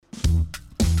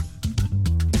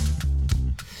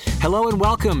Hello and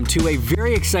welcome to a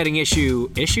very exciting edition?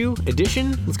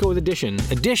 Let's go with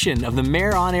edition of the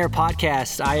Mayor on Air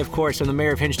podcast. I, of course, am the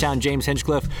Mayor of Hingetown, James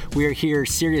Hinchcliffe. We are here,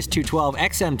 Sirius 212,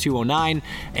 XM 209,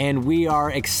 and we are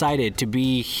excited to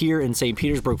be here in St.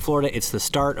 Petersburg, Florida. It's the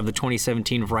start of the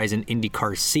 2017 Verizon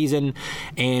IndyCar season,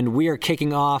 and we are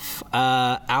kicking off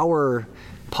our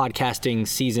podcasting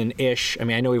season-ish. I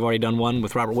mean, I know we've already done one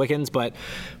with Robert Wickens, but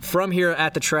from here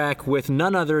at the track with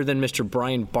none other than Mr.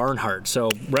 Brian Barnhart. So,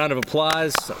 round of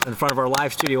applause in front of our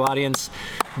live studio audience.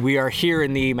 We are here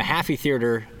in the Mahaffey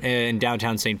Theater in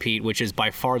downtown St. Pete, which is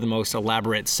by far the most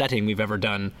elaborate setting we've ever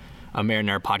done a Mayor on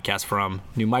Air podcast from.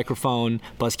 New microphone,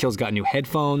 Buzzkill's got new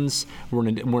headphones, we're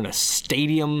in a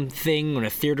stadium thing, we're in a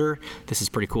theater. This is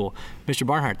pretty cool. Mr.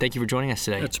 Barnhart, thank you for joining us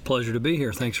today. It's a pleasure to be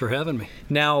here. Thanks for having me.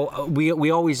 Now,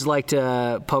 we always like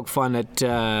to poke fun at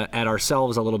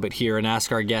ourselves a little bit here and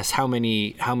ask our guests how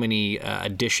many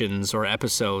editions or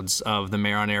episodes of the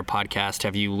Mayor on Air podcast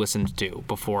have you listened to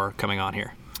before coming on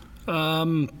here?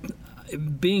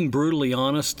 Being brutally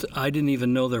honest, I didn't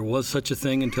even know there was such a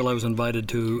thing until I was invited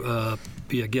to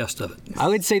be a guest of it. I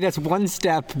would say that's one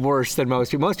step worse than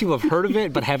most people. Most people have heard of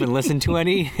it but haven't listened to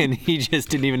any, and he just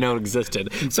didn't even know it existed.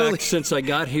 In fact, since I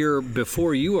got here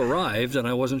before you arrived and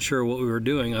I wasn't sure what we were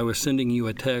doing, I was sending you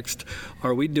a text,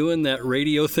 are we doing that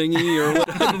radio thingy or what?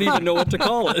 I didn't even know what to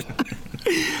call it.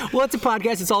 Well, it's a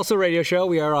podcast. It's also a radio show.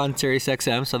 We are on Sirius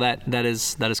XM, so that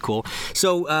is cool.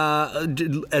 So,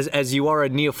 as you are a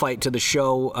neophyte to the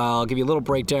show, I'll give you a little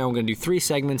breakdown. We're going to do 3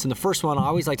 segments. In the first one, I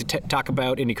always like to talk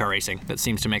about IndyCar racing. That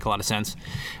seems to make a lot of sense.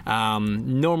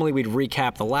 Normally, we'd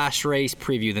recap the last race,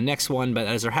 preview the next one, but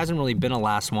as there hasn't really been a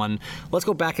last one, let's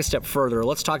go back a step further.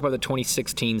 Let's talk about the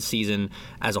 2016 season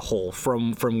as a whole,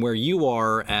 from where you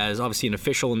are as obviously an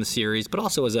official in the series, but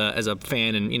also as a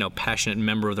fan and passionate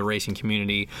member of the racing community.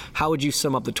 How would you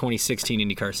sum up the 2016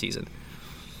 IndyCar season?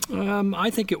 I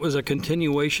think it was a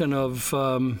continuation of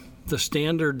the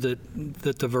standard that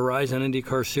the Verizon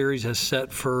IndyCar series has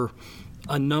set for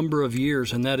a number of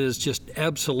years, and that is just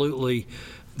absolutely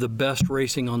the best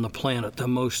racing on the planet, the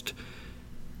most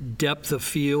depth of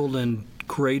field and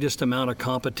greatest amount of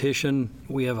competition.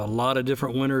 We have a lot of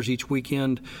different winners each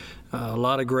weekend, a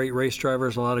lot of great race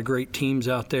drivers, a lot of great teams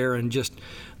out there, and just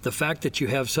the fact that you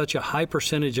have such a high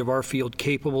percentage of our field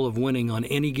capable of winning on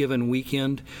any given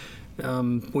weekend.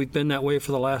 We've been that way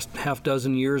for the last half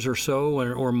dozen years or so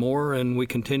or more, and we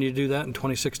continue to do that, and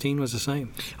 2016 was the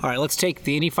same. All right, let's take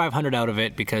the Indy 500 out of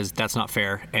it because that's not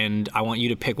fair, and I want you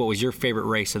to pick what was your favorite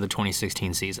race of the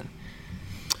 2016 season.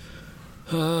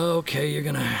 Okay,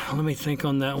 let me think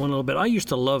on that one a little bit. I used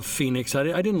to love Phoenix. I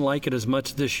didn't like it as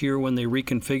much this year when they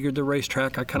reconfigured the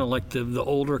racetrack. I kind of liked the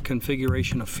older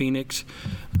configuration of Phoenix.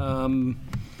 I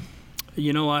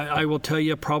will tell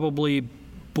you, probably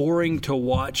boring to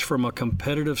watch from a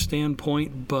competitive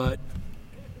standpoint, but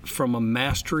from a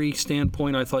mastery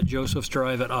standpoint, I thought Joseph's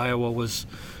drive at Iowa was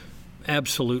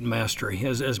absolute mastery.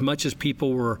 As much as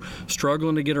people were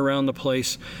struggling to get around the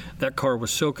place, that car was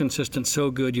so consistent,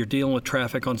 so good. You're dealing with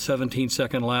traffic on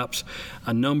 17-second laps,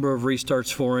 a number of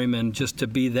restarts for him, and just to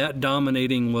be that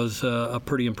dominating was a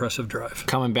pretty impressive drive.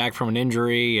 Coming back from an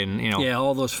injury and, Yeah,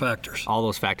 all those factors. All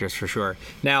those factors for sure.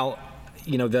 Now,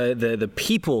 the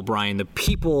people, Brian, the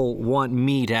people want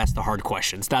me to ask the hard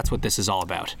questions. That's what this is all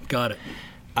about. Got it.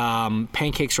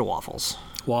 Pancakes or waffles?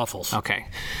 Waffles. Okay.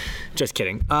 Just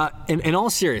kidding. In all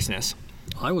seriousness.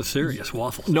 I was serious.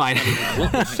 Waffles. No, I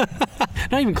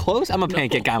not even close. I'm a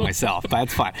pancake guy myself, but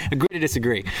that's fine. Agree to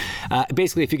disagree.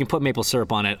 Basically, if you can put maple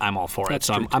syrup on it, I'm all for it. That's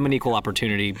so I'm an equal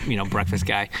opportunity, breakfast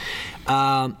guy.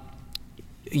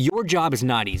 Your job is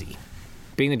not easy.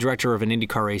 Being the director of an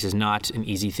IndyCar race is not an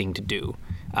easy thing to do.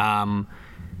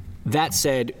 That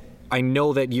said, I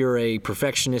know that you're a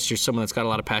perfectionist. You're someone that's got a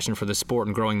lot of passion for the sport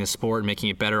and growing the sport and making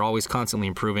it better, always constantly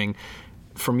improving.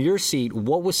 From your seat,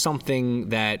 what was something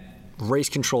that race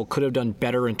control could have done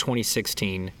better in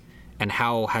 2016, and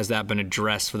how has that been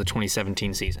addressed for the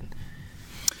 2017 season?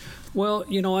 Well,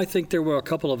 I think there were a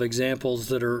couple of examples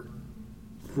that are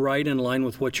right in line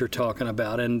with what you're talking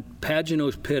about. And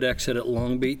Pagano's pit exit at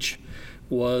Long Beach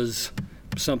was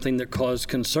something that caused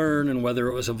concern, and whether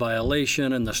it was a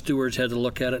violation, and the stewards had to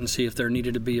look at it and see if there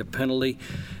needed to be a penalty.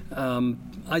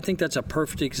 I think that's a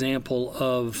perfect example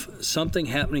of something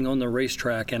happening on the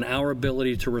racetrack and our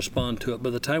ability to respond to it. By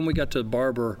the time we got to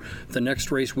Barber, the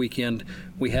next race weekend,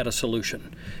 we had a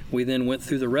solution. We then went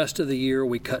through the rest of the year.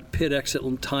 We cut pit exit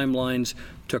timelines,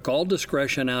 took all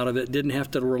discretion out of it, didn't have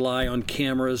to rely on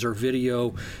cameras or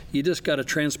video. You just got a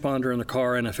transponder in the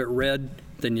car, and if it read,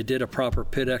 then you did a proper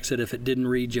pit exit. If it didn't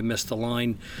read, you missed the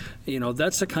line.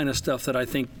 That's the kind of stuff that I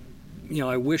think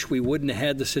I wish we wouldn't have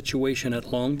had the situation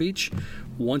at Long Beach.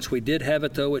 Once we did have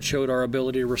it, though, it showed our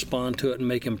ability to respond to it and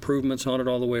make improvements on it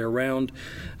all the way around.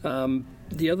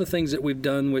 The other things that we've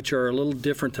done, which are a little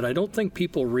different that I don't think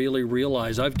people really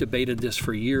realize, I've debated this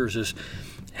for years, is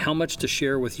how much to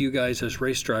share with you guys as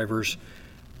race drivers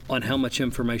on how much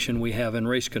information we have in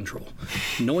race control.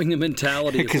 Knowing the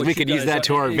mentality of because we could use that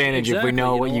to our advantage if we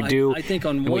know what you do. I think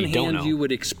on one hand you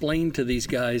would explain to these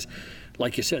guys,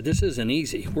 like you said, this isn't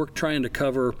easy. We're trying to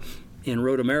cover, in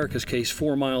Road America's case,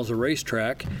 4 miles of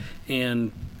racetrack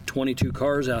and 22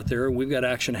 cars out there. We've got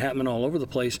action happening all over the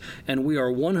place, and we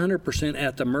are 100%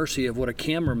 at the mercy of what a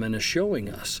cameraman is showing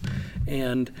us.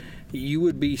 And you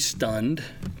would be stunned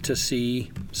to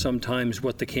see sometimes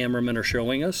what the cameramen are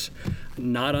showing us.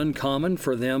 Not uncommon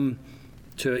for them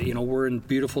to, we're in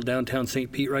beautiful downtown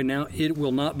St. Pete right now. It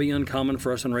will not be uncommon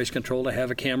for us in race control to have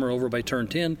a camera over by turn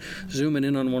 10 zooming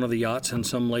in on one of the yachts and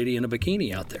some lady in a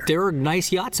bikini out there. There are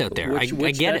nice yachts out there. I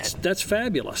get it. That's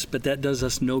fabulous, but that does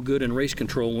us no good in race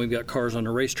control when we've got cars on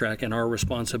the racetrack, and our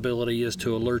responsibility is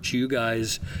to alert you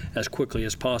guys as quickly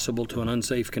as possible to an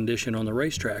unsafe condition on the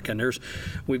racetrack. And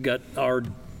we've got our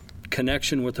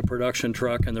connection with the production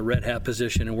truck and the red hat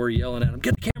position, and we're yelling at them,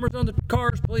 get the cameras on the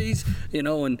cars, please.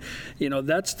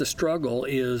 That's the struggle,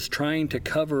 is trying to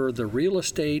cover the real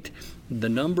estate, the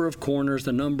number of corners,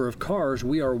 the number of cars.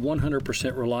 We are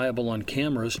 100% reliable on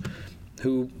cameras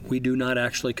who we do not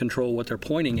actually control what they're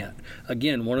pointing at.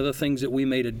 Again, one of the things that we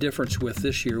made a difference with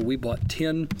this year, we bought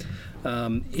 10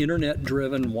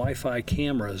 internet-driven Wi-Fi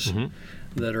cameras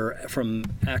that are from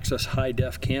Access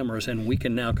high-def cameras, and we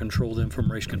can now control them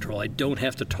from race control. I don't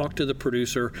have to talk to the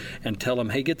producer and tell him,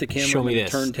 hey, get the camera in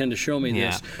turn 10 to show me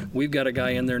this. We've got a guy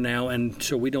in there now, and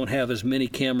so we don't have as many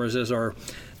cameras as our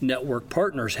network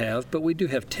partners have, but we do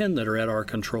have 10 that are at our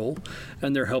control,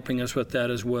 and they're helping us with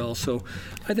that as well. So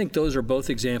I think those are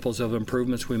both examples of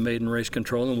improvements we made in race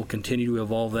control, and we'll continue to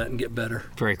evolve that and get better.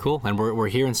 Very cool. And we're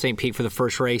here in St. Pete for the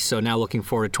first race, so now looking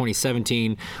forward to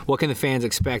 2017. What can the fans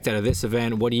expect out of this event?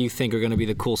 What do you think are going to be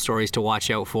the cool stories to watch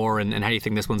out for, and how do you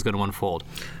think this one's going to unfold?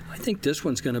 I think this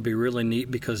one's going to be really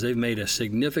neat because they've made a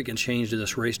significant change to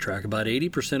this racetrack. About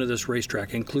 80% of this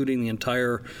racetrack, including the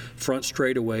entire front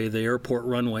straightaway, the airport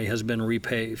runway, has been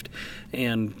repaved.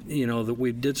 And,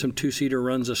 we did some two-seater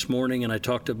runs this morning, and I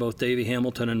talked to both Davey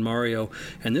Hamilton and Mario,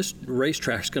 and this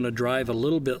racetrack's going to drive a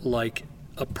little bit like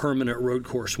a permanent road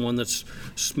course, one that's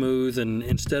smooth, and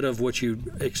instead of what you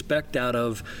expect out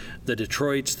of the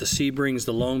Detroits, the Sebrings,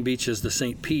 the Long Beaches, the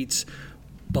St. Pete's,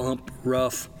 bump,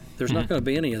 rough, there's not going to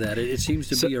be any of that. It seems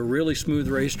to be a really smooth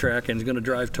racetrack, and it's going to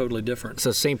drive totally different.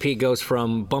 So St. Pete goes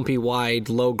from bumpy, wide,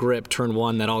 low grip turn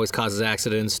 1 that always causes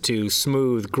accidents to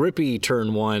smooth, grippy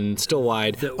turn 1, still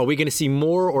wide. Are we going to see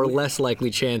more or less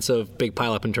likely chance of big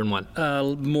pileup in turn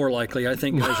 1? More likely. I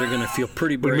think guys are going to feel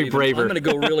pretty brave. I'm going to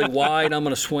go really wide. I'm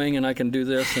going to swing, and I can do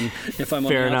this. And if I'm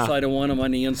on the outside of 1, I'm on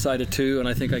the inside of 2, and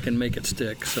I think I can make it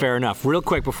stick. So. Fair enough. Real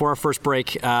quick, before our first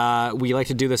break, we like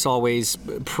to do this always,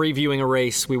 previewing a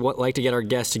race. We like to get our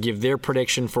guests to give their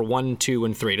prediction for 1, 2,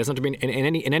 and 3. It doesn't have to be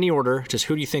in any order. Just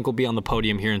who do you think will be on the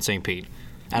podium here in St. Pete?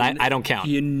 And I don't count.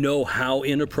 You know how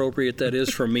inappropriate that is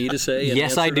for me to say?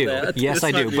 Yes, I do. Yes,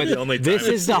 I do. But this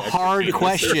is the hard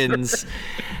questions.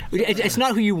 It's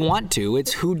not who you want to.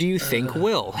 It's who do you think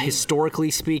will, historically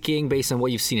speaking, based on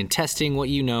what you've seen in testing, what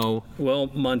you know. Well,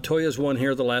 Montoya's won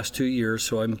here the last 2 years,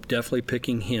 so I'm definitely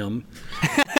picking him.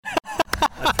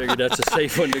 I figured that's a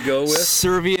safe one to go with.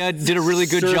 Servia did a really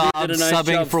good job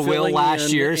subbing for Will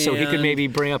last year, so he could maybe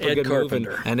bring up a good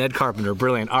move. And Ed Carpenter,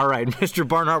 brilliant. All right, Mr.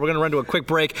 Barnhart, we're going to run to a quick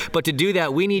break, but to do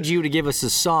that, we need you to give us a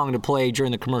song to play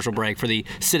during the commercial break for the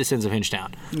citizens of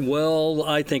Hinchtown. Well,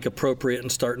 I think appropriate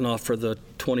and starting off for the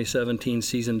 2017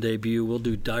 season debut, we'll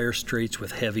do Dire Straits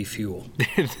with Heavy Fuel.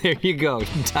 There you go,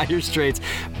 Dire Straits.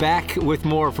 Back with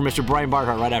more from Mr. Brian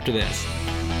Barnhart right after this.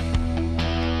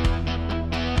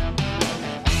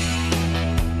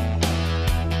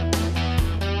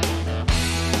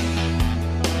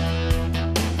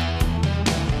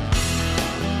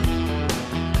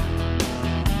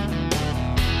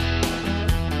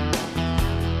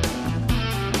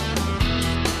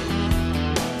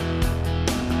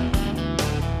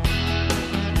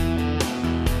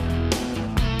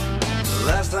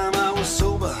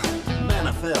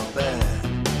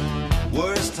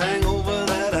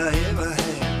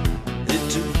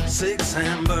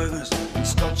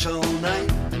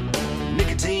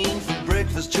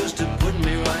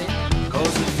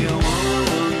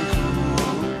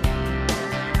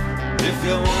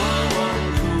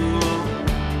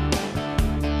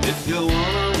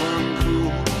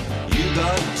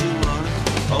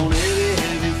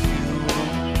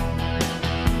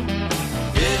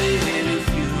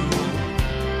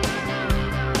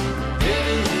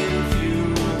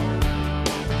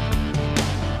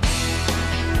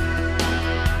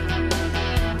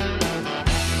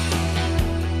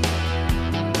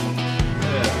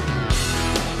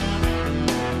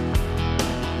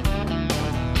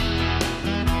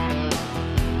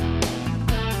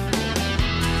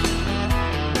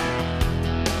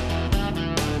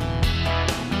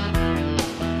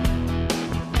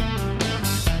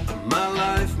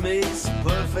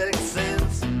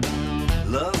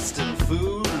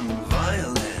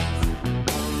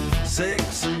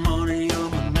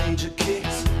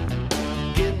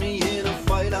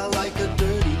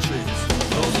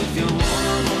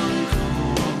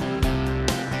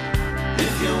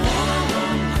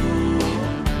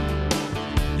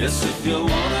 Yes, if you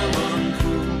wanna run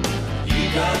cool, you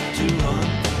got to run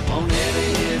on heavy,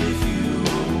 heavy fuel.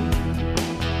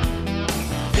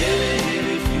 Heavy,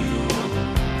 heavy fuel.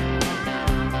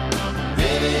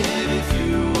 Heavy, heavy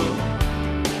fuel.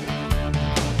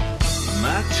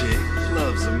 My chick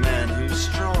loves a man who's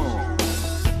strong.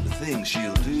 The things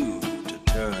she'll do to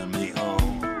turn me on.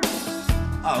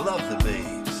 I love the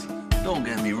babes, don't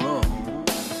get me wrong.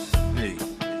 Hey,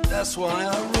 that's why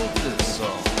I wrote this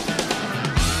song.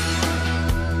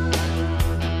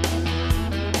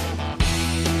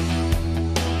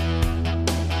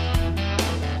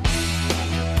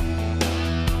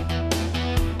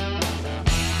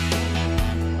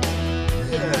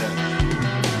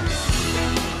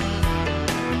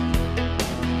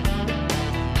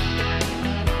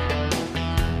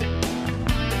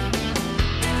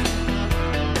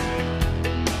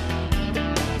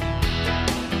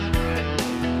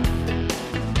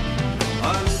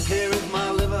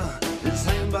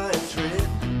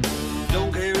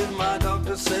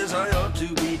 Says I ought to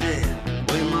be dead.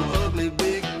 With my ugly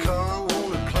big car,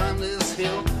 wanna climb this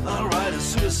hill. I'll write a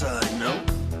suicide note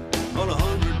on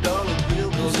 $100 bill.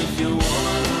 Cause if you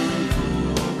wanna run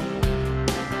cool,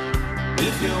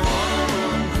 if you wanna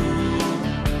run cool,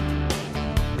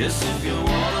 yes, if you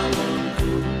wanna run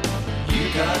cool, you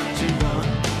got to run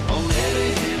on heavy,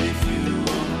 heavy fuel.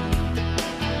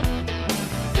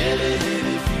 Heavy,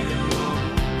 heavy fuel.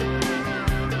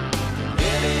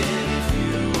 Heavy, heavy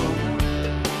fuel.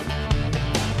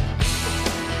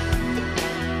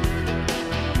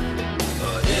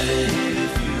 Heavy, heavy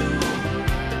fuel.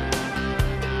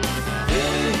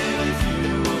 Heavy, heavy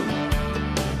fuel.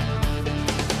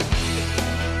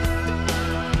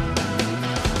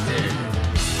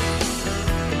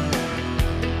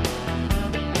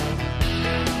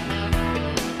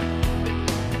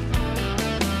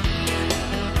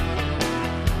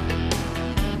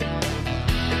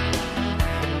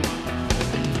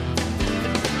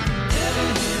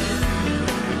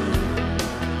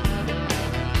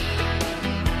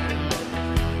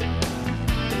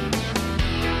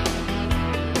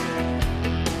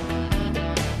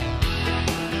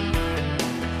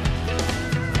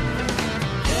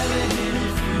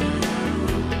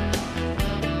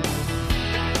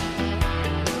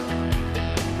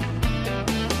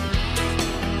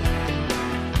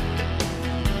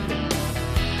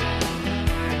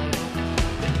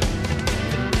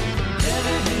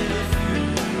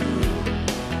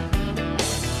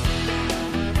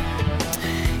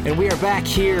 And we are back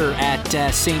here at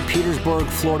St. Petersburg,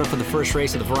 Florida for the first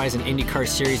race of the Verizon IndyCar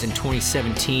Series in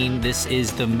 2017. This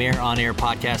is the Mayor on Air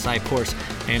podcast. I, of course,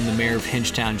 am the Mayor of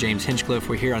Hinchtown, James Hinchcliffe.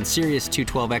 We're here on Sirius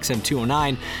 212 XM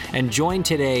 209 and joined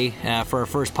today for our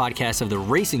first podcast of the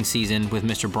racing season with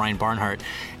Mr. Brian Barnhart.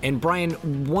 And Brian,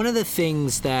 one of the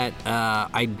things that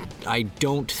I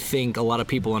don't think a lot of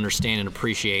people understand and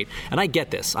appreciate, and I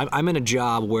get this, I'm in a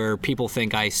job where people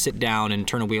think I sit down and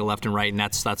turn a wheel left and right, and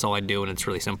that's all I do, and it's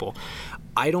really simple.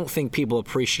 I don't think people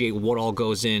appreciate what all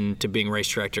goes into being race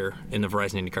director in the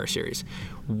Verizon IndyCar Series.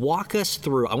 Walk us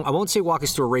through, I won't say walk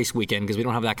us through a race weekend because we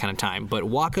don't have that kind of time, but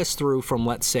walk us through from,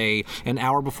 let's say, an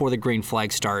hour before the green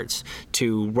flag starts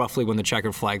to roughly when the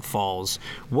checkered flag falls.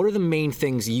 What are the main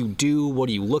things you do? What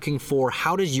are you looking for?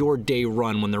 How does your day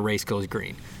run when the race goes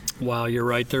green? Wow, you're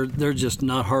right. There's just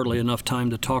not hardly enough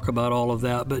time to talk about all of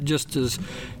that, but just as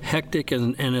hectic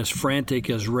and as frantic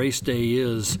as race day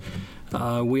is,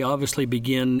 we obviously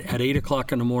begin at 8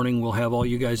 o'clock in the morning. We'll have all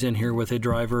you guys in here with a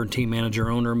driver and team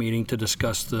manager owner meeting to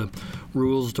discuss the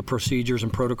rules, the procedures,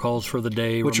 and protocols for the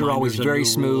day. Which are always very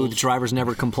smooth. Rules. Drivers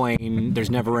never complain. There's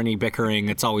never any bickering.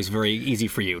 It's always very easy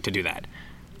for you to do that.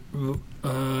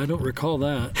 I don't recall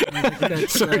that.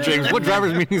 Sorry, James. What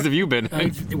driver's meetings have you been?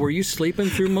 Were you sleeping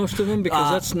through most of them? Because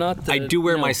that's not. I do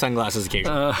wear my sunglasses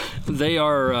occasionally. They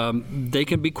are. They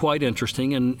can be quite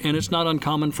interesting, and it's not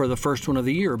uncommon for the first one of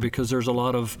the year because there's a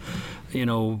lot of,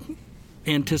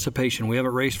 anticipation. We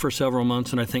haven't raced for several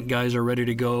months, and I think guys are ready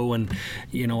to go. And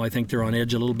I think they're on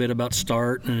edge a little bit about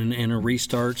start and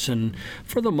restarts. And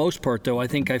for the most part, though, I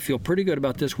think I feel pretty good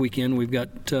about this weekend. We've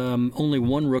got only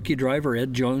one rookie driver.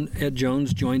 Ed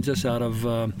Jones joins us out of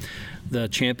the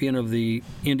champion of the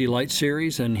Indy Light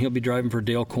Series, and he'll be driving for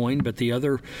Dale Coyne. But the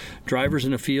other drivers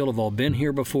in the field have all been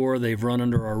here before. They've run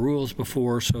under our rules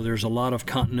before, so there's a lot of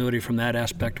continuity from that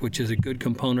aspect, which is a good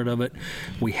component of it.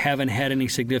 We haven't had any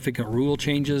significant rule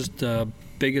changes. The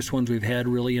biggest ones we've had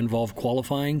really involve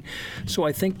qualifying. So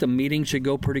I think the meeting should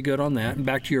go pretty good on that. And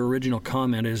back to your original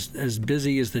comment, as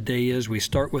busy as the day is, we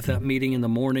start with that meeting in the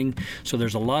morning. So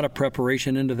there's a lot of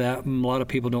preparation into that. A lot of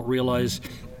people don't realize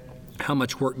how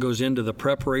much work goes into the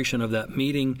preparation of that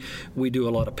meeting. We do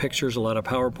a lot of pictures, a lot of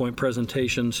PowerPoint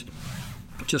presentations,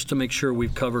 just to make sure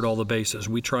we've covered all the bases.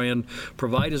 We try and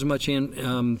provide as much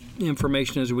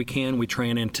information as we can. We try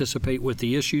and anticipate with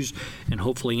the issues and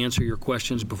hopefully answer your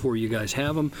questions before you guys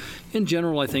have them. In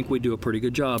general, I think we do a pretty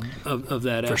good job of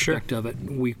that aspect of it.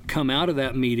 We come out of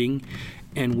that meeting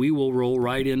and we will roll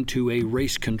right into a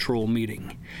race control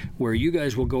meeting where you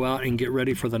guys will go out and get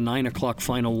ready for the 9 o'clock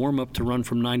final warm-up to run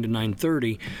from 9 to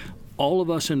 9:30. All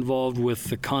of us involved with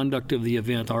the conduct of the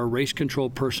event, our race control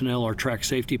personnel, our track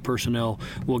safety personnel,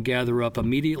 will gather up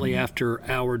immediately after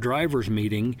our drivers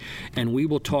meeting, and we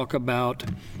will talk about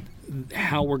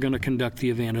how we're going to conduct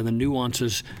the event and the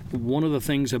nuances. One of the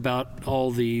things about all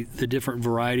the different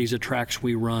varieties of tracks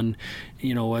we run,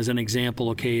 as an example,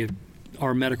 okay,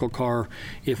 our medical car,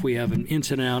 if we have an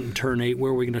incident out in turn 8,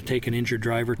 where are we going to take an injured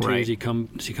driver to? Right. Does he come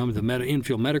to the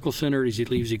infield medical center? As he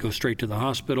leaves, he goes straight to the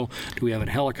hospital? Do we have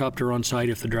a helicopter on site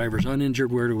if the driver's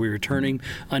uninjured? Where do we return him?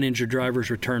 Uninjured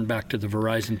drivers return back to the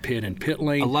Verizon pit and pit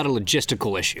lane. A lot of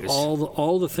logistical issues.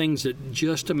 All the things that,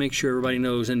 just to make sure everybody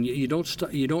knows, and you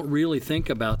don't really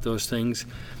think about those things.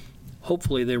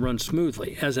 Hopefully they run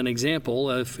smoothly. As an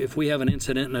example, if we have an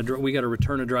incident and we got to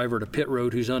return a driver to pit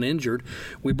road who's uninjured,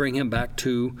 we bring him back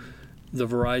to the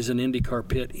Verizon IndyCar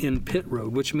pit in pit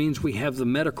road, which means we have the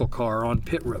medical car on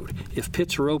pit road. If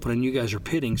pits are open and you guys are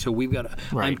pitting, so we've got to,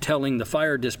 right. I'm telling the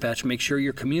fire dispatch, make sure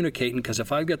you're communicating, because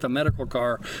if I've got the medical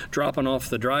car dropping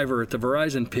off the driver at the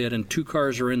Verizon pit and 2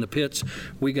 cars are in the pits,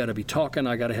 we got to be talking.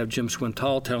 I got to have Jim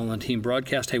Swintal telling the team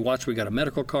broadcast, hey, watch, we got a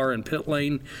medical car in pit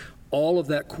lane. All of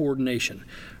that coordination.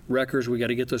 Wreckers, we got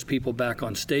to get those people back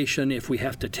on station. If we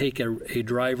have to take a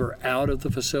driver out of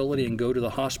the facility and go to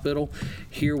the hospital,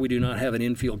 here we do not have an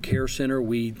infield care center.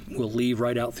 We will leave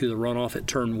right out through the runoff at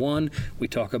turn 1. We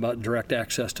talk about direct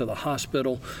access to the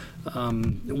hospital.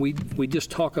 We just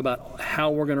talk about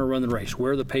how we're going to run the race,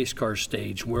 where the pace cars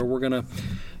stage, where we're going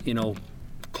to,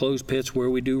 closed pits, where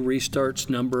we do restarts,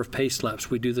 number of pace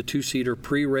laps. We do the 2-seater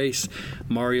pre-race.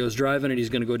 Mario's driving it. He's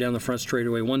going to go down the front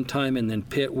straightaway one time, and then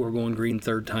pit. We're going green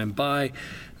third time by.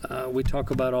 We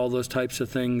talk about all those types of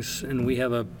things, and we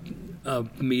have a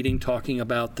meeting talking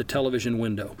about the television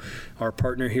window. Our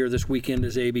partner here this weekend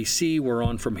is ABC. We're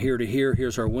on from here to here.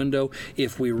 Here's our window.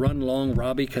 If we run long,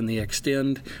 Robbie, can they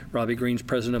extend? Robbie Green's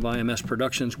president of IMS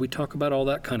Productions. We talk about all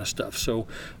that kind of stuff. So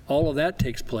all of that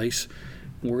takes place.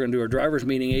 We're going to do our drivers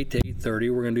meeting 8 to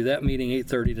 8:30. We're going to do that meeting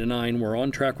 8:30 to 9. We're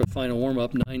on track with final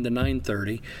warm-up 9 to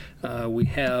 9:30. We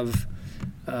have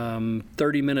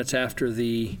 30 minutes after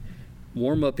the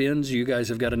warm-up ends, you guys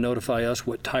have got to notify us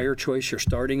what tire choice you're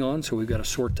starting on, so we've got to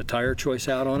sort the tire choice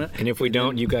out on it. And if we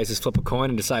don't, you guys just flip a coin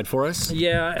and decide for us?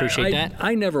 Yeah. Appreciate that.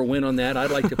 I never win on that.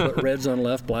 I'd like to put reds on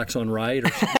left, blacks on right, or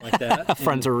something like that.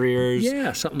 Fronts or rears,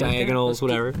 yeah, something diagonals, like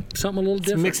that. whatever. Something a little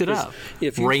different. Mix it up.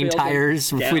 If you rain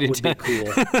tires. that would be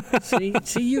cool.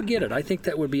 See, you get it. I think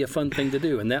that would be a fun thing to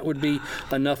do, and that would be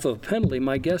enough of a penalty.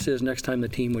 My guess is next time the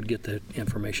team would get the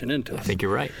information into us. I think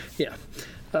you're right. Yeah.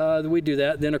 We do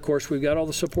that. Then, of course, we've got all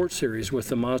the support series with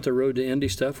the Mazda Road to Indy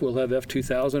stuff. We'll have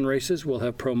F2000 races, we'll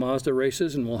have Pro Mazda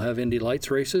races, and we'll have Indy Lights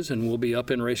races, and we'll be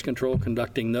up in race control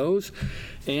conducting those.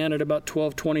 And at about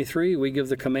 12:23, we give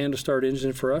the command to start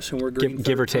engine for us, and we're green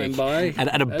give or take by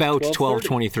at about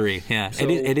 12:23. Yeah, so,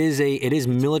 it is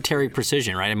military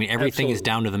precision, right? I mean, everything absolutely. is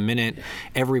down to the minute.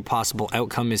 Every possible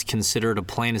outcome is considered. A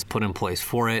plan is put in place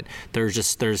for it.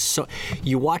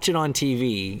 You watch it on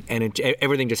TV, and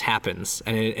everything just happens,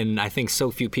 and I think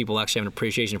so few people actually have an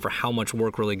appreciation for how much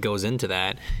work really goes into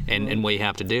that, and what you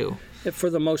have to do.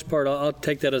 For the most part, I'll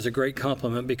take that as a great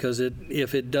compliment, because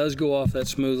if it does go off that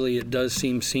smoothly, it does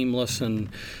seem seamless, and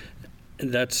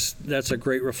that's a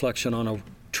great reflection on a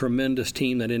tremendous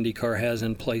team that IndyCar has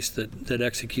in place that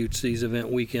executes these event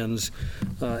weekends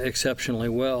exceptionally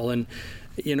well. And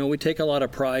we take a lot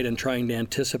of pride in trying to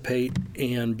anticipate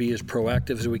and be as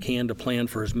proactive as we can to plan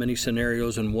for as many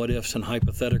scenarios and what-ifs and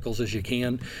hypotheticals as you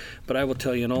can. But I will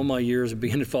tell you, in all my years of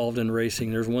being involved in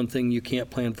racing, there's one thing you can't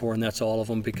plan for, and that's all of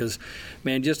them, because,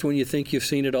 man, just when you think you've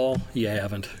seen it all, you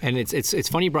haven't. And it's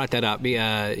funny you brought that up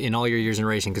in all your years in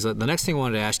racing, because the next thing I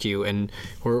wanted to ask you, and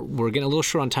we're getting a little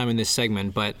short on time in this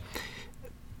segment, but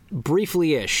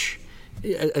briefly-ish,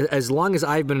 as long as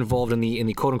I've been involved in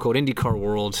the quote-unquote IndyCar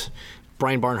world,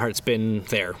 Brian Barnhart's been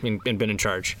there and been in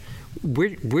charge.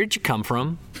 Where'd you come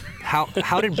from? How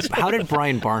did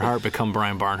Brian Barnhart become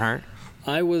Brian Barnhart?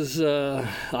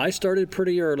 I started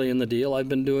pretty early in the deal. I've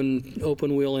been doing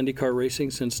open wheel IndyCar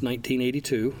racing since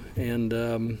 1982, and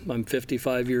I'm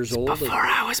 55 years old. Before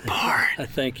I was born.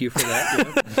 Thank you for that.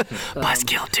 Yeah.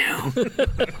 Buzzkill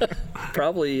too.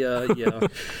 Probably, yeah.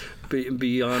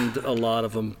 beyond a lot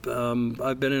of them.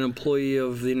 I've been an employee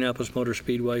of the Indianapolis Motor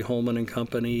Speedway, Holman and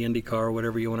Company, IndyCar,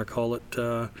 whatever you want to call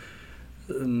it.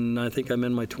 And I think I'm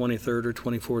in my 23rd or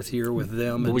 24th year with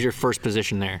them. What was your first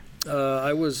position there?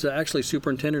 I was actually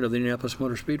superintendent of the Indianapolis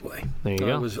Motor Speedway. There you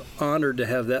go. I was honored to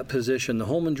have that position. The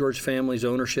Holman George family's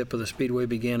ownership of the Speedway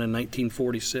began in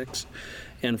 1946.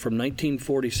 And from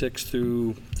 1946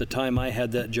 through the time I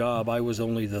had that job, I was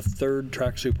only the third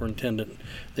track superintendent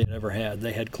they'd ever had.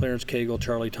 They had Clarence Cagle,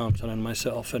 Charlie Thompson, and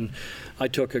myself. And I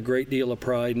took a great deal of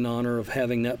pride and honor of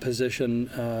having that position,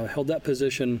 held that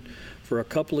position for a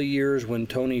couple of years when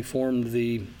Tony formed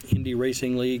the Indy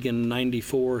Racing League in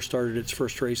 '94, started its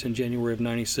first race in January of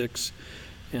 '96,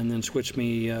 and then switched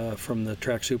me from the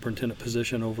track superintendent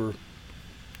position over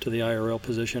to the IRL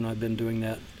position. I've been doing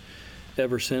that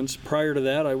ever since. Prior to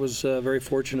that, I was very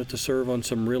fortunate to serve on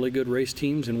some really good race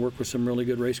teams and work with some really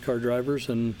good race car drivers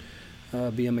and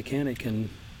be a mechanic in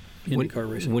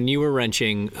IndyCar racing. When you were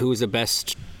wrenching, who was the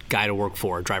best guy to work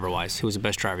for, driver-wise? Who was the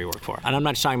best driver you worked for? And I'm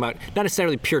not just talking about, not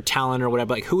necessarily pure talent or whatever,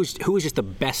 but like who was just the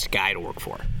best guy to work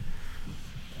for?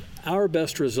 Our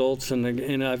best results,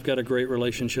 and I've got a great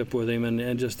relationship with him,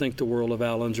 and just think the world of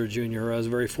Al Unser Jr. I was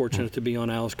very fortunate to be on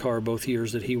Al's car both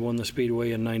years that he won the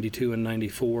Speedway in '92 and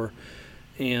 '94.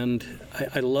 And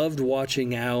I loved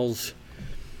watching Al's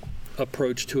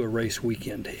approach to a race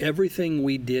weekend. Everything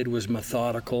we did was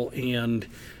methodical, and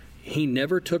he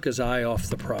never took his eye off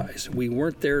the prize. We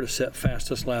weren't there to set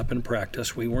fastest lap in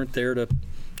practice. We weren't there to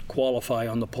qualify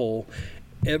on the pole.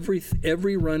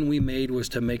 Every run we made was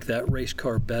to make that race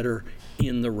car better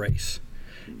in the race.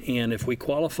 And if we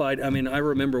qualified, I mean, I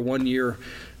remember one year,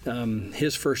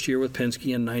 his first year with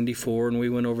Penske in '94, and we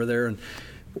went over there and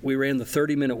we ran the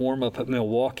 30-minute warm-up at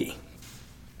Milwaukee.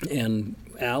 And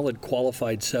Al had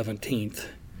qualified 17th.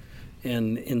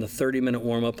 And in the 30-minute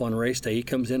warm-up on race day, he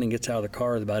comes in and gets out of the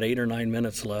car with about 8 or 9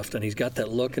 minutes left, and he's got that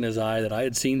look in his eye that I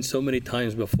had seen so many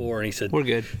times before. And he said, "We're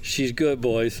good. She's good,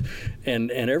 boys."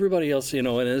 And everybody else, you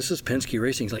know, and this is Penske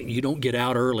Racing. He's like, "You don't get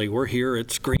out early. We're here.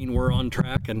 It's green. We're on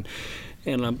track." And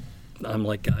I'm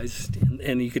like, guys,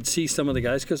 and you could see some of the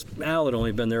guys, because Al had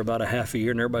only been there about a half a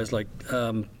year, and everybody's like,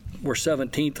 "We're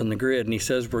 17th on the grid," and he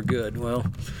says we're good. Well,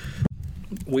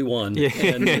 we won. Yeah,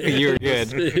 and you're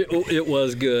good. It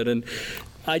was good, and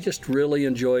I just really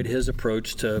enjoyed his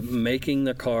approach to making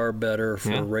the car better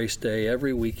for race day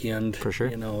every weekend. For sure.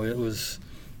 You know, it was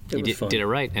fun. Did it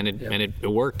right, and it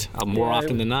worked more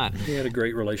often than not. We had a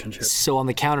great relationship. So on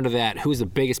the counter to that, who's the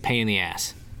biggest pain in the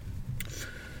ass?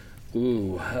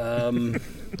 Ooh,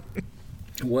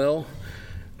 well,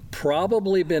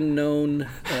 probably been known.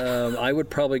 I would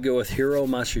probably go with Hiro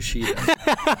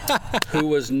Matsushita, who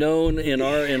was known in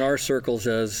our circles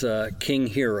as King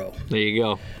Hiro. There you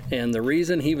go. And the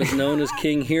reason he was known as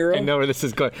King Hiro, I know where this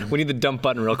is going. We need the dump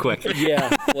button real quick.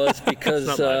 yeah, was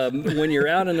because when you're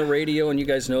out on the radio, and you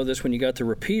guys know this, when you got the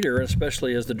repeater,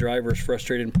 especially as the driver is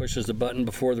frustrated and pushes the button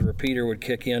before the repeater would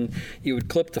kick in, you would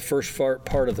clip the first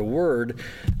part of the word.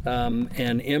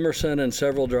 And Emerson and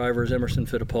several drivers, Emerson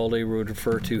Fittipaldi, would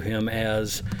refer to him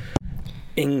as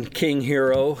King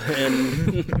Hiro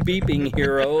and Beeping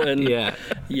Hero. And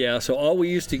yeah, so all we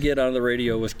used to get on the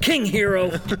radio was King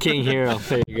Hiro. King Hiro.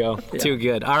 There you go. Yeah. Too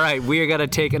good. All right, we are going to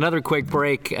take another quick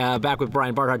break. Back with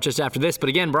Brian Barnhart just after this. But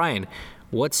again, Brian,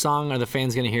 what song are the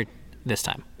fans going to hear this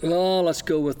time? Oh, let's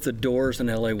go with The Doors and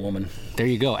L.A. Woman. There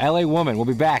you go. L.A. Woman. We'll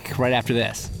be back right after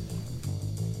this.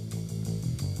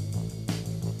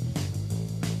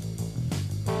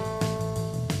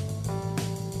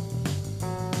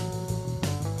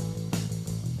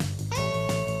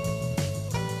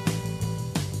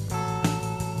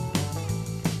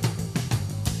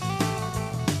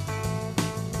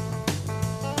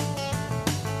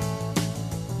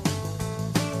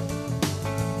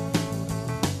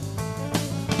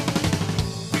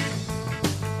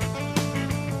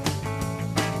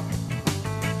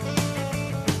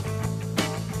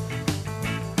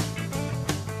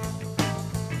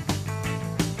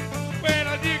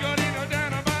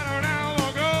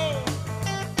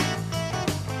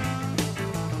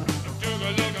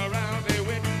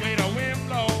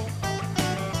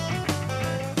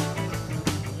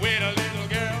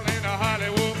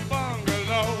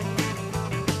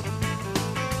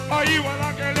 Are you a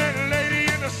lucky little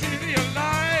lady in the city of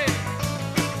light?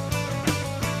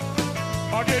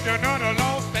 Or did you know the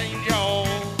lost angel?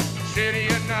 City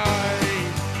of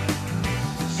night,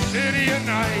 city of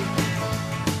night,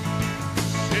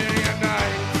 city of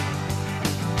night,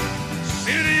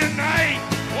 city of night.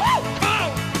 Woo!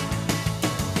 Oh!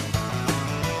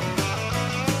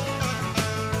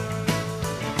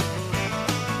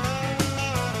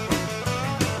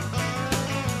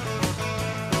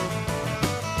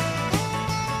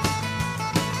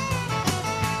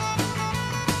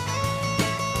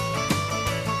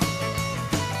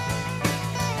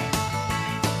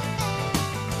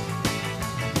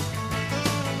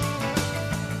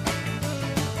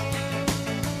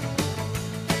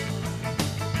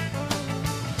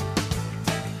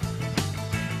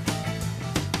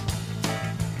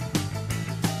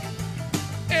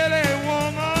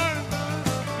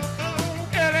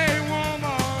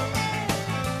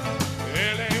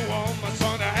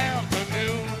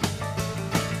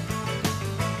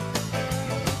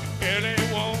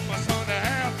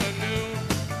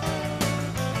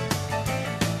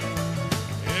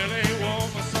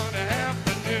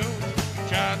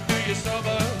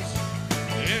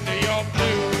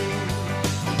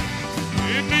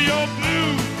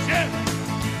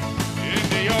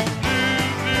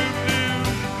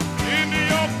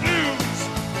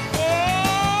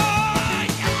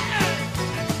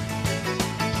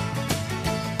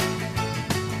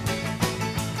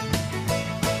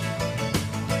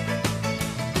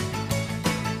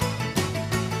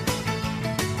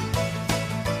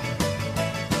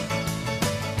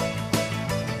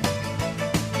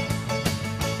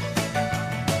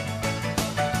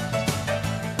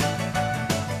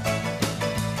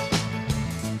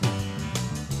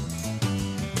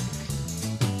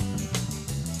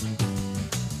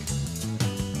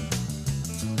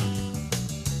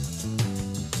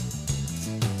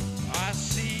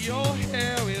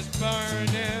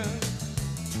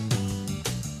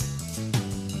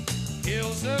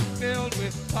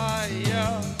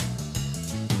 fire.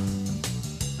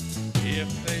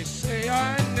 If they say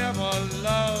I never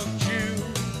loved you,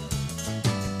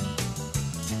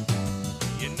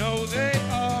 you know they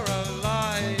are a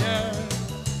liar.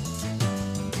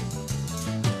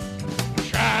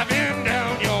 Driving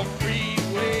down your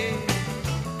freeway,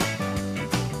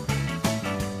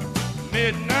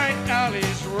 midnight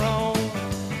alleys roam,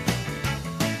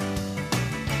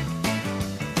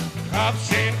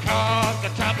 cops in cars, the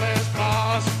topless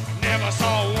bars, never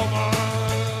saw a woman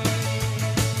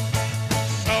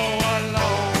so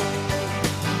alone,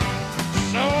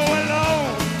 so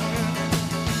alone,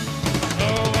 so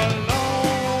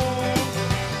alone,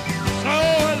 so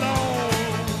alone.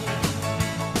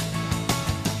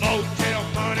 Motel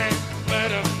money,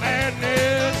 glitter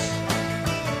madness,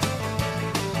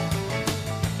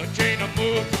 the chain of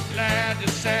move, glad to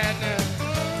sadness.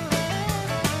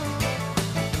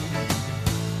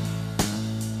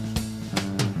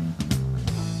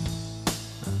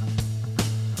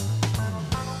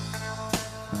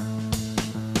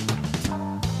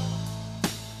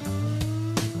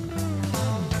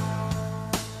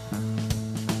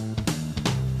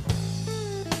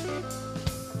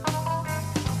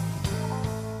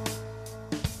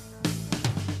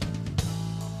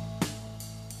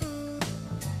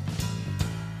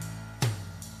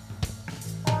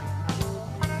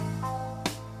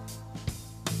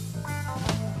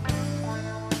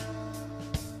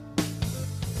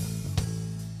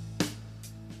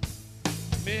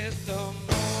 Mr.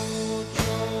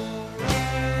 Mojo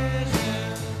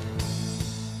Rising,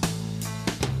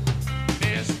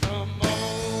 Mr.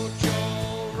 Mojo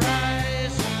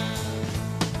Rising,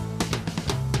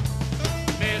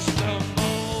 Mr.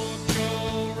 Mojo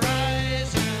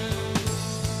Rising,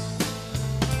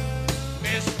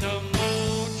 Mr.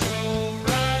 Mojo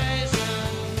Rising,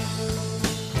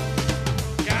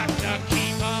 got to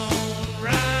keep on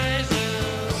rising.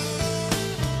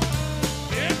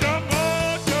 Mr.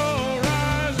 Mojo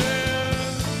Rising,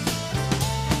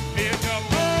 Mr.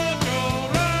 Mojo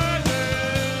Rising,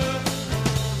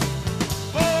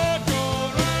 Mojo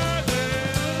Rising,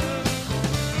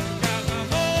 got the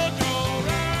Mojo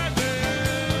Rising,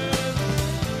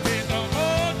 Mr.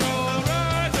 Mojo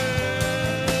Rising,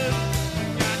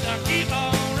 got to keep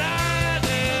on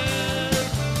rising,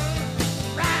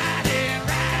 riding,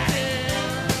 riding,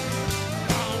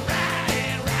 on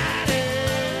riding, riding.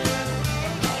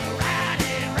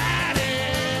 Riding,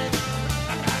 riding,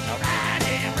 I got no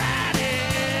riding,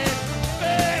 riding,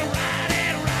 hey,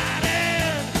 riding,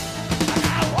 riding. I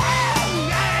got whoa,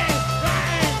 yeah,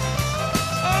 riding,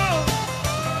 oh,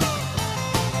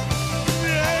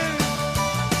 yeah.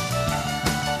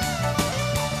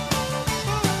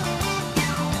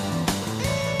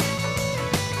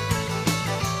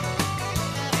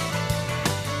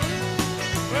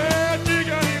 Well, she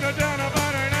got in down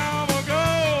about an hour ago.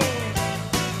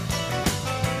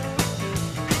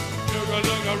 Took a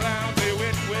look around, they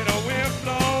went with a wind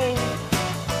blow.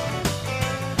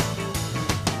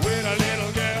 With a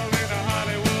little girl in a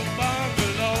Hollywood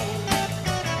bungalow.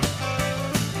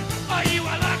 Are you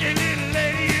a lucky little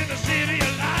lady in the city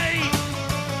of light?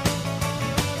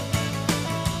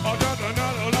 Or just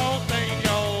another long thing,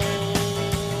 yo?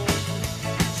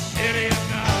 City of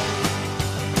night,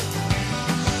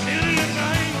 city of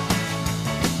night,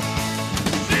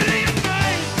 city of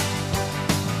night.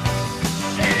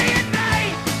 City at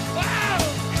night. Wow.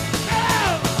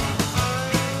 Oh.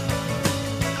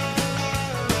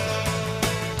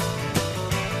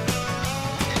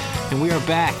 And we are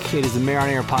back. It is the Mayor on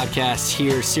Air podcast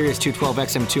here, Sirius 212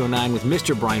 XM 209 with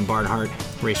Mr. Brian Barnhart,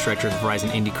 race director of the Verizon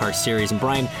IndyCar Series. And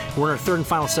Brian, we're in our third and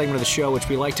final segment of the show, which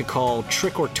we like to call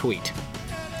Trick or Tweet.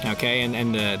 Okay,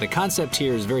 and the concept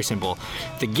here is very simple.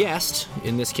 The guest,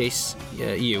 in this case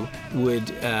you,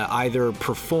 would either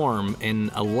perform an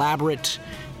elaborate,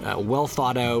 well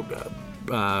thought out,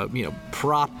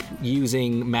 prop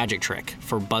using magic trick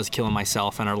for Buzzkill and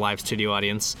myself and our live studio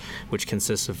audience, which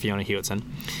consists of Fiona Hewitson.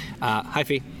 Hi,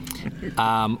 Fee.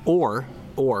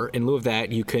 Or in lieu of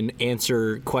that, you can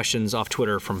answer questions off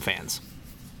Twitter from fans.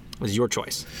 It's your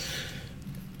choice.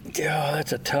 Yeah,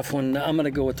 that's a tough one. I'm going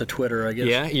to go with the Twitter, I guess.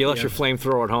 Yeah, you left your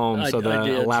flamethrower at home, so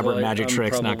the elaborate magic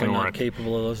trick's not going to work. I'm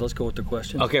capable of those. Let's go with the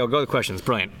questions. Okay, we'll go with the questions.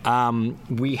 Brilliant.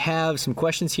 We have some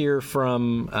questions here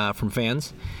from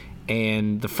fans,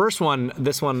 and the first one,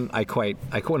 this one I quite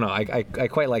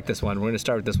like this one. We're going to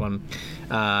start with this one.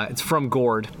 It's from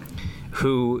Gord,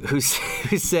 who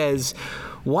says,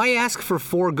 "Why ask for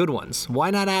 4 good ones?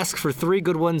 Why not ask for 3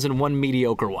 good ones and 1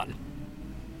 mediocre one?"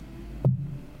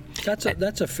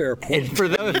 That's a fair point. And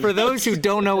for those who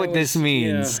don't know what this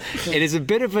means, it is a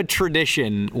bit of a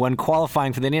tradition when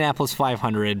qualifying for the Indianapolis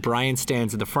 500. Brian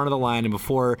stands at the front of the line, and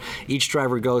before each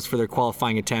driver goes for their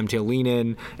qualifying attempt, he'll lean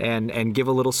in and give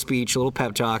a little speech, a little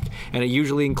pep talk, and it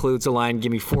usually includes a line,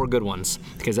 "Give me 4 good ones,"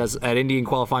 because at Indian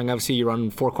qualifying, obviously you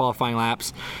run 4 qualifying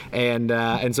laps, and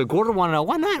so Gordon wanted to know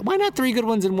why not 3 good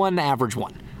ones and 1 average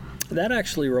one. That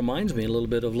actually reminds me a little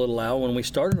bit of Little Al. When we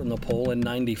started on the pole in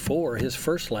 '94, his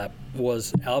first lap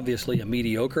was obviously a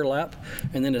mediocre lap,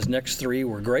 and then his next 3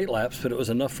 were great laps, but it was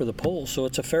enough for the pole. So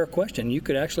it's a fair question. You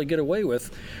could actually get away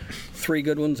with 3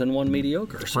 good ones and 1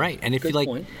 mediocre. So right, and if you like,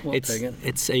 point. Well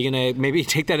it's are you gonna maybe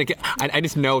take that again? I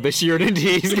just know this year at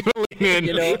Indy he's gonna lean in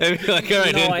and be like, all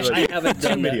right, I haven't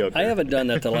done that. I haven't done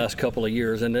that the last couple of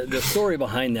years, and the story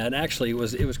behind that actually it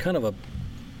was kind of a.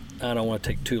 I don't want to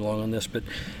take too long on this, but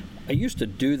I used to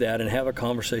do that and have a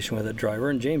conversation with a driver,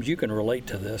 and James, you can relate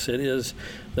to this. It is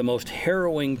the most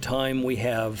harrowing time we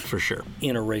have for sure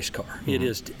in a race car. Mm-hmm. It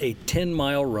is a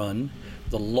 10-mile run,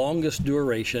 the longest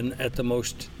duration at the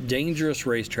most dangerous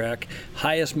racetrack,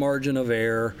 highest margin of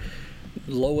error,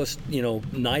 lowest,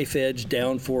 knife edge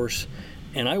downforce.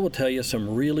 And I will tell you,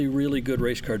 some really, really good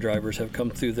race car drivers have come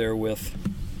through there with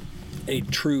a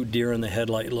true deer in the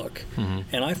headlight look. Mm-hmm.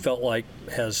 And I felt like,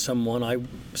 as someone,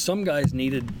 some guys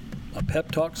needed a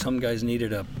pep talk, some guys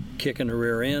needed a kick in the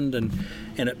rear end, and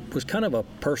it was kind of a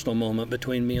personal moment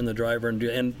between me and the driver.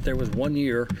 And there was one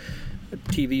year,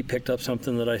 TV picked up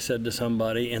something that I said to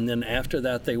somebody, and then after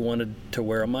that they wanted to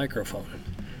wear a microphone.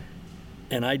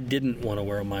 And I didn't want to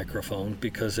wear a microphone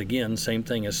because, again, same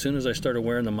thing. As soon as I started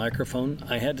wearing the microphone,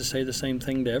 I had to say the same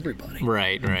thing to everybody.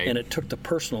 Right. And it took the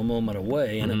personal moment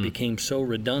away, and it became so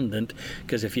redundant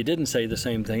because if you didn't say the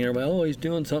same thing, everybody, oh, he's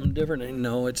doing something different. And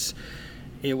no,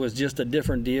 it was just a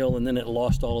different deal, and then it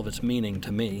lost all of its meaning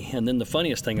to me. And then the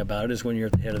funniest thing about it is when you're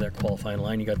at the head of that qualifying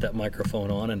line, you got that microphone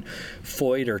on, and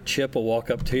Foyt or Chip will walk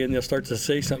up to you, and they'll start to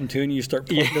say something to you, and you start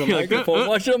pointing to the microphone,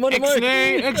 watching them on the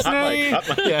mic.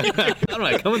 I'm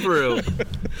like, coming through.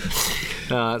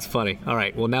 That's funny. All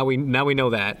right, well, now we know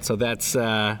that. So that's,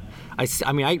 I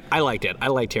liked it. I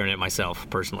liked hearing it myself,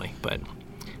 personally, but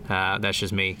that's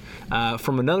just me.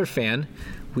 From another fan,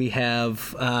 we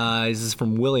have, this is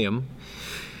from William.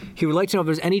 He would like to know if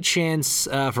there's any chance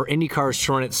for IndyCars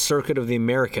to run at Circuit of the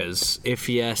Americas. If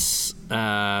yes,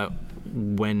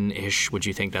 when-ish would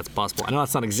you think that's possible? I know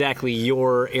it's not exactly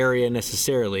your area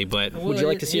necessarily, but would you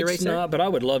like to see a race there? It's not, but I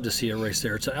would love to see a race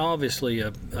there. It's obviously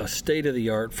a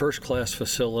state-of-the-art, first-class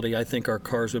facility. I think our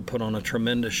cars would put on a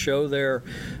tremendous show there.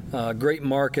 Great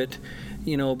market.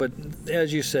 But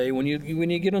as you say, when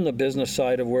you get on the business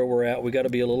side of where we're at, we got to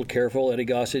be a little careful. Eddie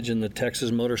Gossage and the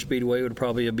Texas Motor Speedway would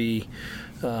probably be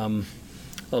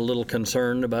a little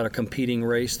concerned about a competing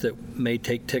race that may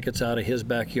take tickets out of his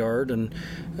backyard. And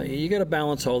you got to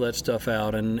balance all that stuff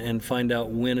out and find out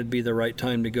when it'd be the right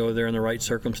time to go there in the right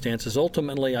circumstances.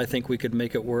 Ultimately, I think we could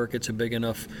make it work. It's a big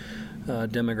enough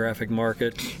demographic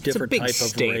market, different type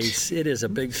of race. It is a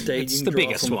big stage. It's you the can draw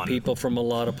biggest from one. People from a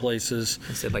lot of places.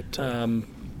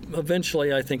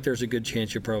 Eventually, I think there's a good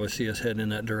chance you'll probably see us head in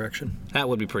that direction. That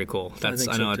would be pretty cool.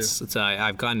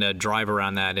 I've gotten to drive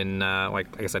around that in, I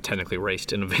guess I technically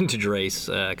raced in a vintage race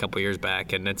a couple years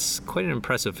back, and it's quite an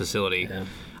impressive facility. Yeah.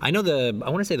 I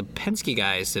want to say the Penske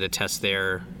guys did a test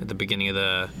there at the beginning of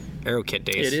the AeroKit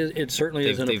days. It certainly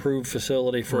is an approved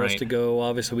facility for us to go.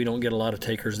 Obviously, we don't get a lot of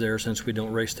takers there since we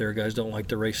don't race there. Guys don't like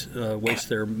to waste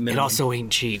their minimum. It also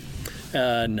ain't cheap.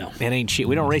 No. It ain't cheap.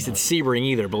 We don't race at Sebring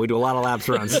either, but we do a lot of laps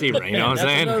around Sebring. You know what I'm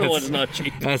saying? Another one's not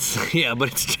cheap. But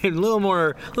it's a little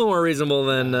more reasonable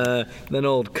than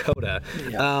old Coda.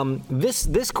 Yeah.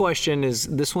 This question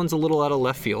this one's a little out of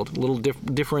left field, a little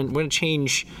different. We're gonna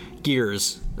change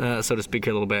gears, so to speak,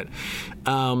 a little bit.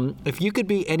 If you could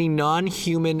be any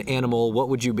non-human animal, what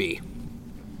would you be?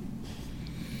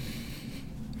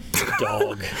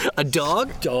 Dog. A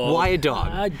dog? Dog. Why a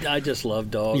dog? I just love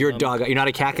dogs. You're a dog. You're not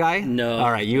a cat guy? No.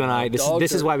 All right, you and I.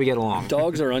 This is why we get along.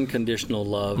 Dogs are unconditional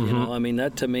love. Mm-hmm.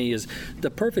 That to me is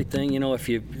the perfect thing.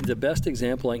 The best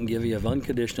example I can give you of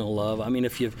unconditional love.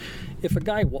 If a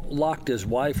guy locked his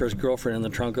wife or his girlfriend in the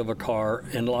trunk of a car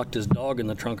and locked his dog in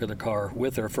the trunk of the car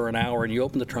with her for an hour, and you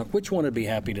open the trunk, which one would be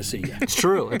happy to see you? It's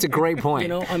true. It's a great point.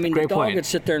 The dog would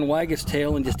sit there and wag its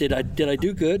tail and just did I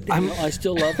do good? I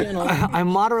still love you. I'm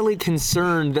moderately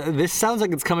concerned. This sounds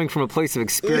like it's coming from a place of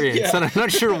experience, and I'm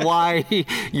not sure why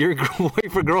your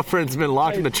wife or girlfriend's been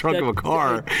locked in the trunk of a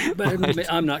car.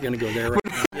 But I'm not going to go there right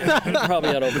now.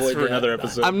 Probably ought to avoid that. Another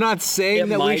episode. I'm not saying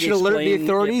that we should alert the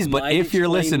authorities, but if you're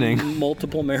listening.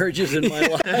 Multiple marriages in my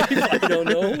life. I don't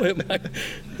know.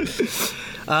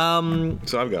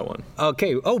 So I've got one.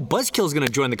 Okay. Oh, Buzzkill's going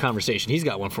to join the conversation. He's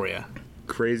got one for you.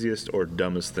 Craziest or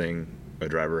dumbest thing a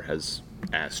driver has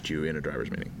asked you in a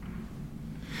driver's meeting?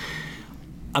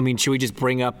 I mean, should we just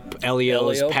bring up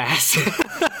Elio's pass?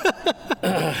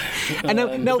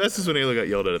 No. This is when Elio got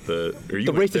yelled at the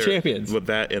Race of Champions. With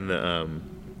that in the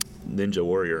Ninja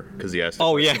Warrior, because he asked a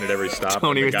Oh, question yeah. at every stop.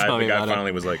 Tony and was telling me the guy about it.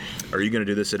 finally was like, "Are you going to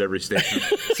do this at every station?"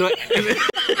 So,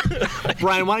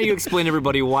 Brian, why don't you explain to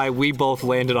everybody why we both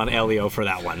landed on Elio for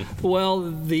that one? Well,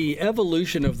 the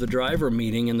evolution of the driver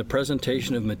meeting and the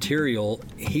presentation of material,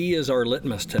 he is our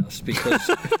litmus test because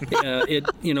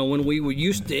when we were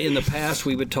used to, in the past,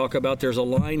 we would talk about there's a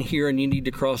line here and you need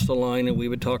to cross the line, and we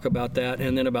would talk about that,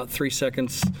 and then about 3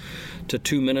 seconds to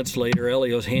 2 minutes later,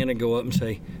 Elio's hand would go up and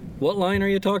say, "What line are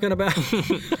you talking about?"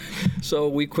 So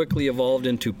we quickly evolved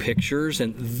into pictures,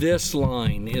 and this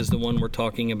line is the one we're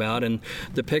talking about, and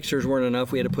the pictures weren't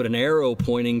enough. We had to put an arrow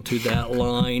pointing to that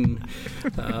line.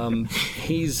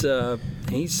 He's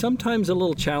sometimes a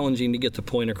little challenging to get the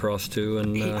point across to.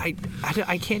 And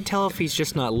I can't tell if he's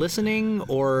just not listening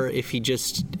or if he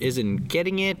just isn't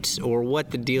getting it or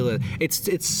what the deal is.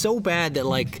 It's so bad that,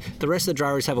 like, the rest of the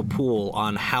drivers have a pool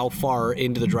on how far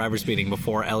into the driver's meeting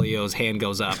before Elio's hand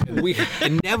goes up.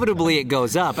 Inevitably it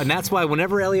goes up, and that's why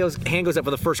whenever Elio's hand goes up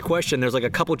for the first question, there's like a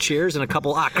couple cheers and a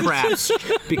couple craps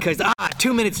because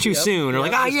 2 minutes too soon, or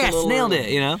yes, nailed it,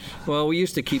 you know. Well, we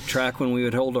used to keep track when we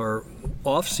would hold our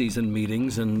off-season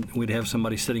meetings, and we'd have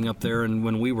somebody sitting up there, and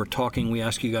when we were talking, we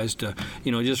ask you guys to,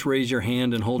 just raise your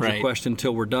hand and hold your question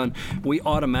until we're done. We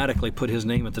automatically put his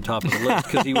name at the top of the list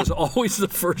because he was always the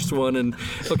first one, and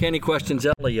okay, any questions,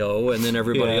 Elio, and then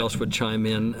everybody else would chime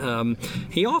in.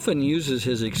 He often uses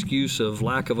his excuse of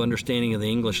lack of understanding of the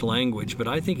English language, but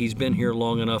I think he's been here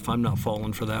long enough. I'm not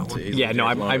falling for that one.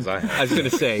 I was going to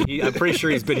say, I'm pretty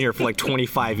sure he's been here for like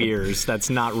 25 years.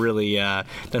 That's not really a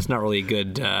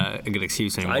good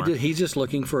excuse anymore. He's just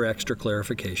looking for extra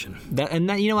clarification.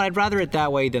 You know what? I'd rather it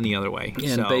that way than the other way.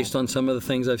 And based on some of the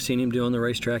things I've seen him do on the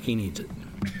racetrack, he needs it.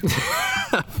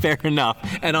 Fair enough.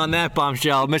 And on that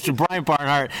bombshell, Mr. Brian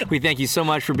Barnhart, we thank you so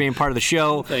much for being part of the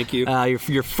show. Thank you.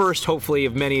 Your first, hopefully,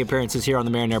 of many appearances here on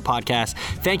the Marinere Podcast.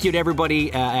 Thank you to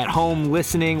everybody at home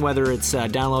listening, whether it's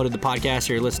downloaded the podcast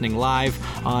or you're listening live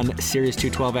on Sirius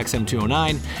 212 XM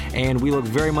 209. And we look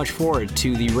very much forward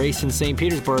to the race in St.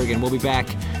 Petersburg, and we'll be back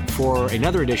for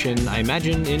another edition, I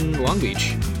imagine, in Long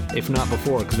Beach. If not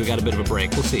before, because we got a bit of a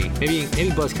break. We'll see. Maybe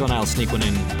Buzzkill and I will sneak one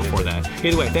in before that.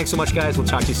 Either way, thanks so much, guys. We'll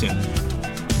talk to you soon.